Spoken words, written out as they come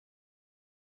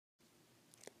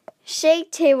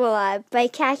Shake Table Lab by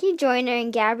Kaki-Gabriela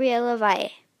and Gabriela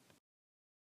Valle.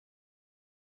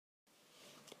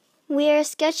 We are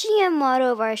sketching a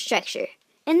model of our structure.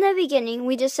 In the beginning,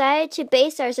 we decided to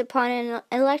base ours upon an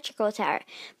electrical tower,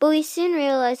 but we soon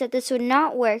realized that this would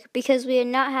not work because we did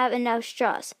not have enough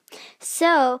straws.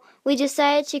 So, we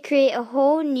decided to create a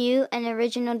whole new and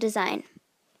original design.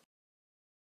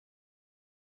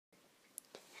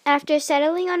 After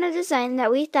settling on a design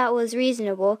that we thought was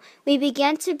reasonable, we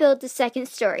began to build the second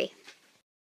story.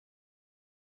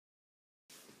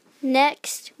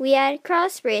 Next, we added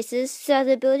cross braces so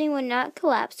the building would not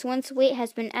collapse once weight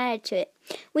has been added to it.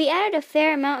 We added a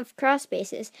fair amount of cross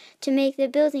braces to make the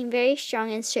building very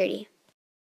strong and sturdy.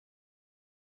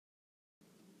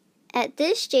 At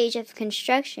this stage of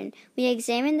construction, we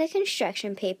examined the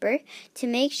construction paper to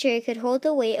make sure it could hold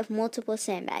the weight of multiple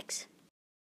sandbags.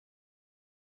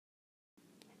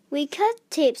 We cut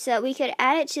tape so that we could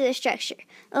add it to the structure.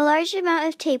 A large amount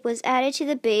of tape was added to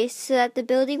the base so that the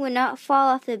building would not fall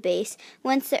off the base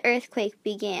once the earthquake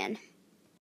began.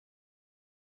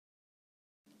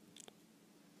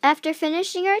 After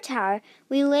finishing our tower,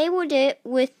 we labeled it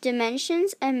with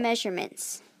dimensions and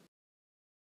measurements.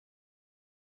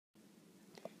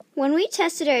 When we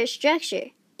tested our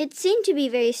structure, it seemed to be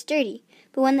very sturdy,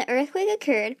 but when the earthquake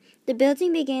occurred, the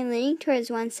building began leaning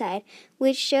towards one side,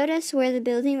 which showed us where the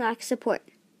building lacked support.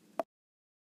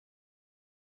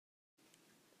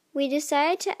 We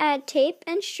decided to add tape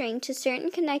and string to certain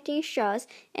connecting straws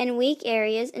and weak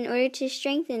areas in order to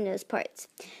strengthen those parts.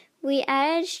 We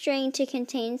added string to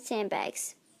contain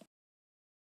sandbags.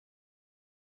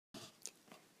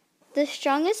 The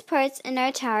strongest parts in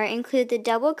our tower include the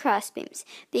double crossbeams,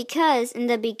 because in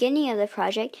the beginning of the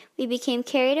project, we became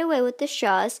carried away with the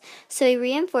straws, so we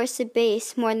reinforced the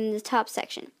base more than the top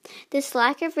section. This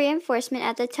lack of reinforcement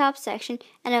at the top section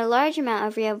and a large amount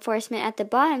of reinforcement at the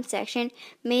bottom section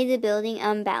made the building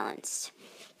unbalanced.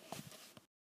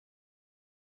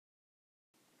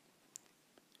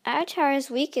 Our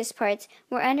tower's weakest parts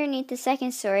were underneath the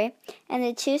second story and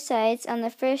the two sides on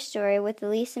the first story with the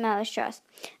least amount of straws.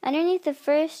 Underneath the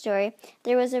first story,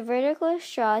 there was a vertical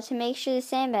straw to make sure the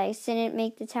sandbags didn't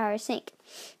make the tower sink.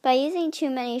 By using too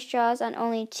many straws on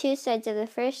only two sides of the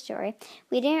first story,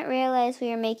 we didn't realize we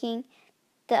were making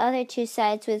the other two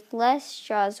sides with less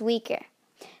straws weaker.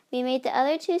 We made the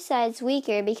other two sides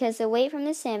weaker because the weight from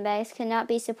the sandbags could not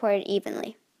be supported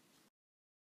evenly.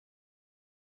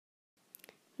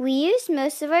 We used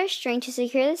most of our string to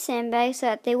secure the sandbags so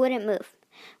that they wouldn't move.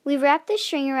 We wrapped the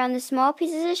string around the small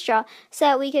pieces of straw so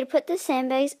that we could put the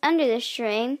sandbags under the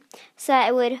string so that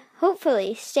it would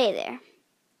hopefully stay there.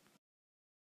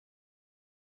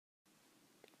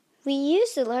 We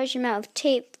used a large amount of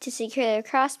tape to secure the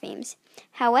crossbeams.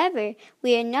 However,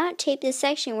 we had not taped the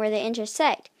section where they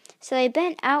intersect, so they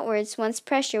bent outwards once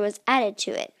pressure was added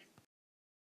to it.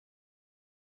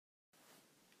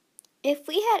 If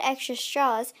we had extra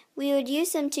straws, we would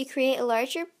use them to create a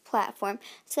larger platform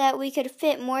so that we could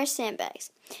fit more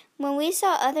sandbags. When we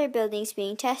saw other buildings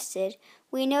being tested,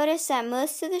 we noticed that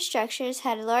most of the structures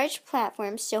had large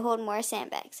platforms to hold more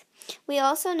sandbags. We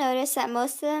also noticed that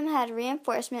most of them had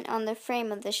reinforcement on the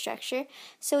frame of the structure,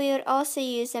 so we would also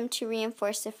use them to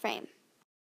reinforce the frame.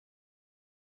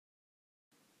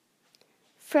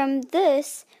 From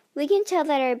this, we can tell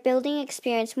that our building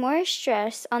experienced more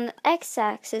stress on the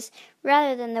x-axis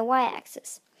rather than the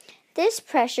y-axis. This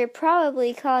pressure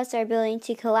probably caused our building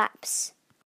to collapse.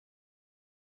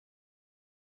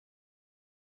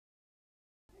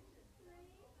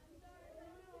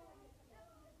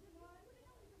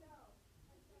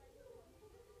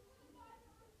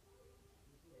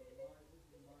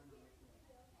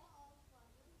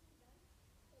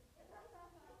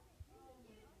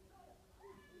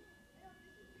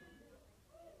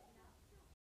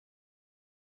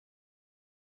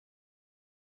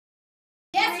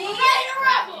 Yes, we're ready to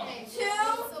rock! 2,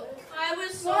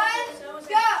 1,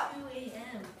 go!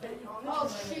 Oh,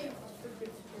 shoot.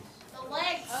 The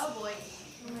legs. Oh, boy.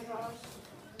 Oh, my gosh.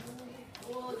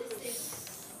 Whoa, this is...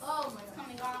 Oh, it's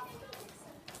coming off.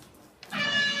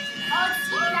 Oh, it's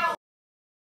sticking out.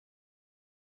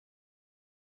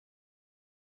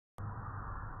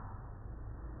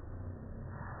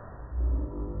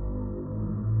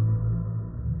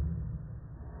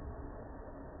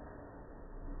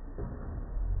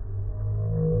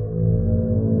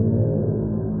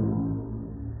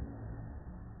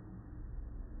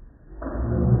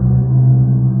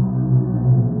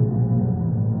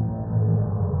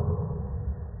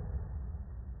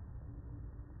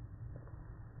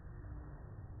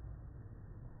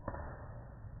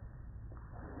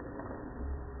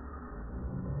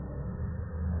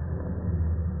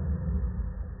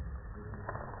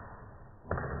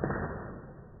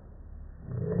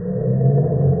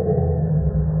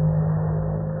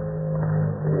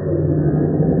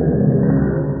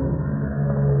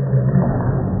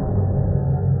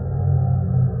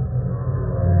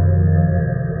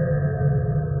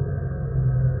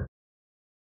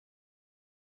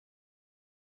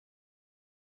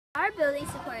 Our building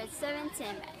supported 7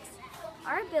 sandbags.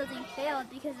 Our building failed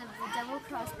because of the double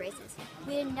cross braces.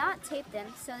 We did not tape them,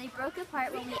 so they broke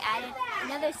apart when we added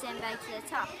another sandbag to the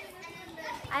top.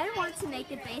 I would want to make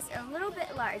the base a little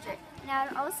bit larger, and I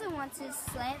would also want to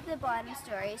slant the bottom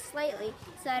story slightly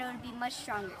so that it would be much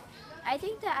stronger. I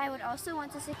think that I would also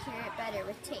want to secure it better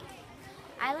with tape.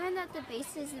 I learned that the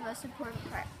base is the most important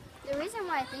part. The reason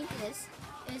why I think this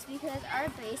is because our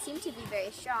base seemed to be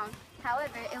very strong.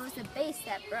 However, it was the base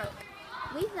that broke.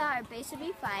 We thought our base would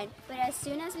be fine, but as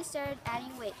soon as we started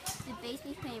adding weight, the base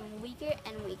became weaker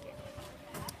and weaker.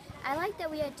 I like that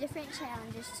we had different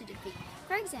challenges to defeat.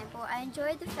 For example, I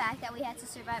enjoyed the fact that we had to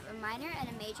survive a minor and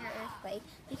a major earthquake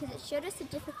because it showed us the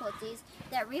difficulties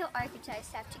that real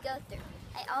architects have to go through.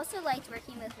 I also liked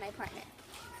working with my partner.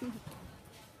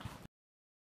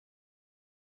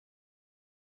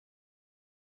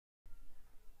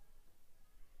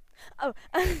 Oh,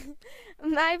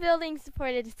 my building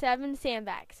supported 7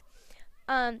 sandbags.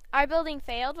 Our building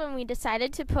failed when we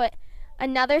decided to put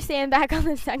another sandbag on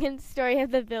the second story of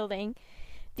the building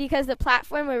because the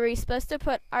platform where we were supposed to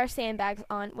put our sandbags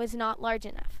on was not large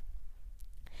enough.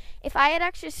 If I had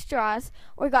extra straws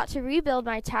or got to rebuild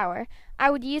my tower, I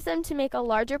would use them to make a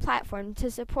larger platform to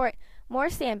support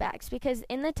more sandbags because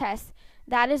in the test,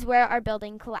 that is where our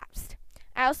building collapsed.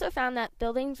 I also found that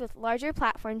buildings with larger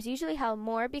platforms usually held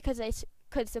more because they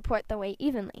could support the weight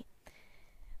evenly.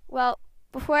 Well,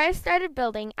 before I started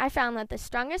building, I found that the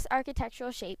strongest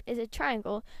architectural shape is a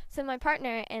triangle, so my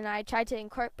partner and I tried to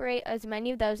incorporate as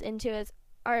many of those into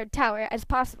our tower as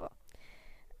possible.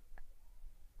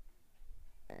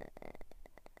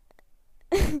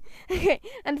 Okay.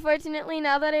 Unfortunately,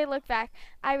 now that I look back,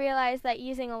 I realize that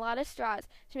using a lot of straws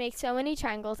to make so many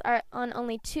triangles on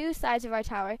only 2 sides of our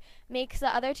tower makes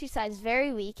the other 2 sides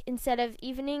very weak instead of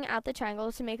evening out the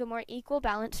triangles to make a more equal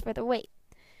balance for the weight.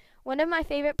 One of my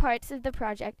favorite parts of the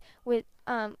project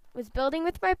was building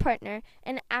with my partner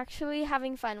and actually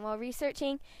having fun while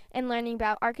researching and learning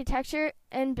about architecture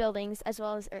and buildings as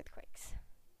well as earthquakes.